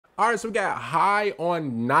All right, so we got High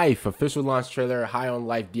on Knife official launch trailer. High on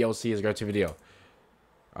Life DLC is a great video.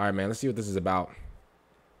 All right, man, let's see what this is about.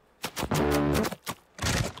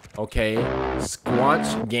 Okay,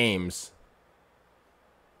 Squanch Games.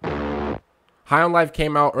 High on Life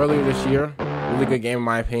came out earlier this year. Really good game in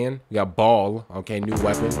my opinion. We got Ball. Okay, new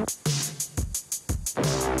weapon.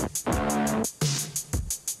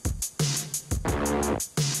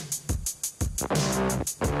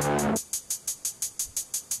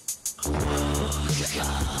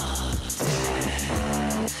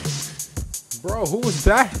 Bro, who was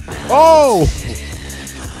that? Oh!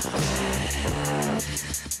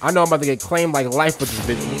 I know I'm about to get claimed like life with this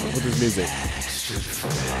video, with this music.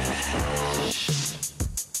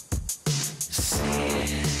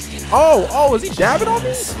 Oh, is he dabbing on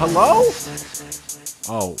me? Hello?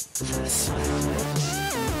 Oh.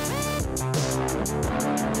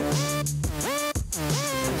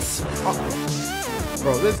 Oh.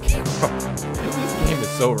 Bro, this game is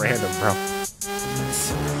so random, bro.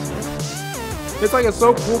 It's like it's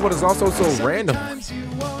so cool, but it's also so random. You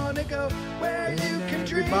wanna go where you can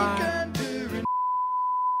drink under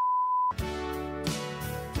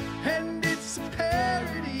and it's a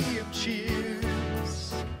parody of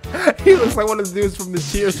Cheers. He looks like one of the dudes from the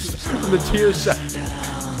Cheers shot.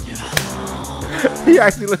 He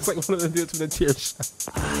actually looks like one of the dudes from the Cheers shot.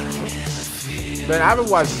 Man, I haven't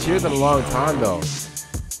watched Cheers in a long time though.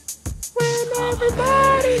 When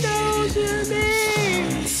everybody knows your name.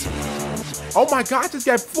 Oh my God, I just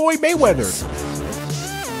got Floyd Mayweather.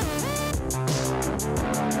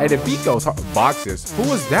 Hey, the beat goes hard. Boxes. Who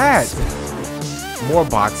was that? More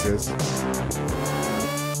boxes.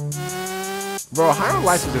 Bro, High on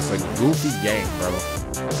Life is just a goofy game, bro.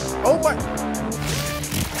 Oh my.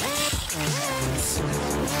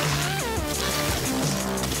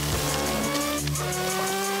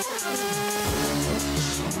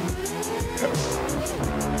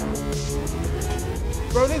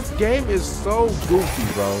 Bro, this game is so goofy,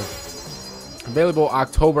 bro. Available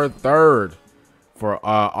October 3rd for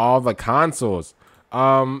all the consoles.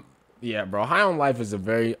 Yeah, bro. High on Life is a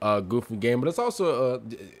very goofy game, but it's also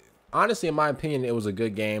honestly, in my opinion, it was a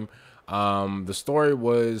good game. The story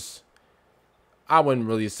was, I wouldn't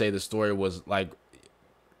really say the story was like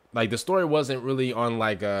the story wasn't really on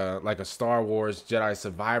like a Star Wars Jedi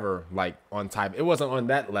Survivor like on type. It wasn't on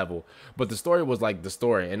that level, but the story was like the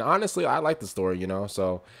story. And honestly, I like the story, you know.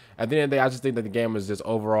 So at the end of the day, I just think that the game was just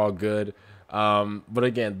overall good. But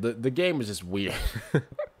again, the game is just weird.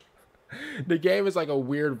 The game is like a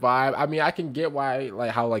weird vibe. I mean, I can get why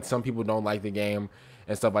how some people don't like the game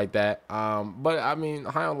and stuff like that. But I mean,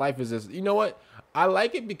 High on Life is just, you know what? I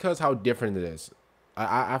like it because how different it is.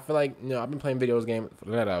 I feel like, you know, I've been playing video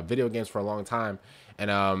games for a long time,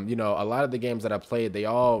 and you know, a lot of the games that I played, they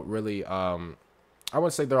all really I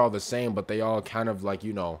wouldn't say they're all the same, but they all kind of like,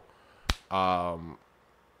 you know, I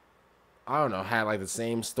don't know, had like the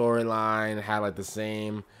same storyline, had like the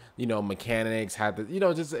same, you know, mechanics, had the, you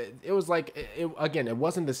know, just it was like again, it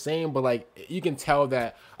wasn't the same, but like you can tell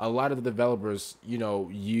that a lot of the developers, you know,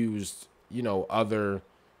 used, you know, other,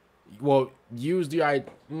 well,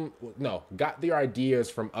 got their ideas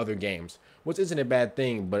from other games, which isn't a bad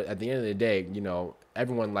thing, but at the end of the day, you know,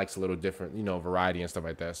 everyone likes a little different, you know, variety and stuff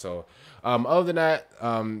like that. So other than that,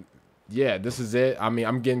 yeah, this is it. I mean,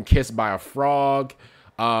 I'm getting kissed by a frog.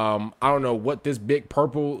 I don't know what this big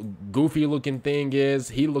purple goofy looking thing is.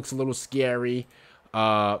 He looks a little scary.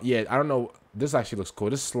 Yeah, I don't know. This actually looks cool.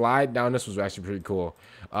 This slide down, this was actually pretty cool.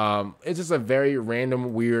 It's just a very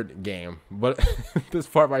random, weird game. But this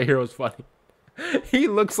part right here was funny. He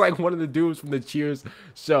looks like one of the dudes from the Cheers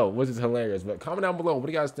show, which is hilarious. But comment down below, what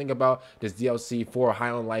do you guys think about this DLC for High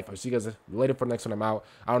on Life? I'll see you guys later for the next one I'm out.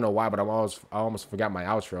 I don't know why, but I almost forgot my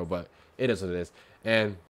outro, but it is what it is. And